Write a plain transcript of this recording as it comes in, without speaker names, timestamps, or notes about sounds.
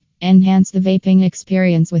Enhance the vaping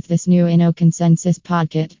experience with this new InnoConsensus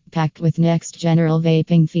Pod Kit, packed with next general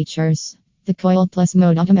vaping features. The Coil Plus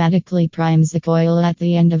mode automatically primes the coil at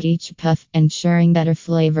the end of each puff, ensuring better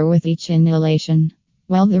flavor with each inhalation.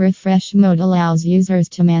 While the Refresh mode allows users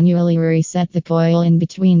to manually reset the coil in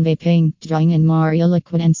between vaping, drawing in more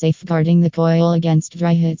liquid and safeguarding the coil against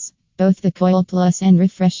dry hits. Both the Coil Plus and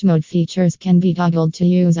Refresh mode features can be toggled to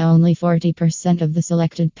use only 40% of the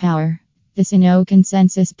selected power. This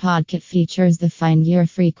InnoConsensus Pod Kit features the Find Your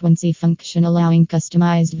Frequency function, allowing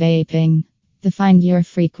customized vaping. The Find Your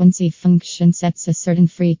Frequency function sets a certain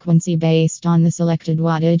frequency based on the selected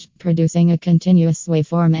wattage, producing a continuous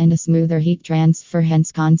waveform and a smoother heat transfer,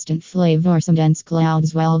 hence constant flavor, some dense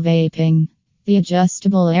clouds while vaping. The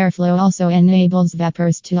adjustable airflow also enables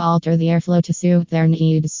vapors to alter the airflow to suit their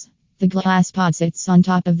needs. The glass pod sits on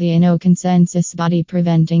top of the InnoConsensus body,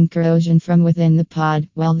 preventing corrosion from within the pod,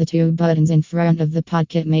 while the two buttons in front of the pod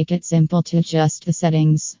kit make it simple to adjust the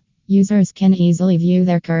settings. Users can easily view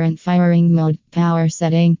their current firing mode, power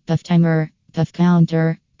setting, puff timer, puff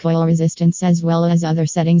counter, coil resistance, as well as other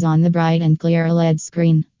settings on the bright and clear LED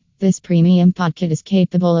screen. This premium pod kit is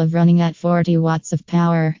capable of running at 40 watts of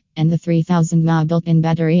power, and the 3000 mAh built-in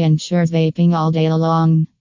battery ensures vaping all day long.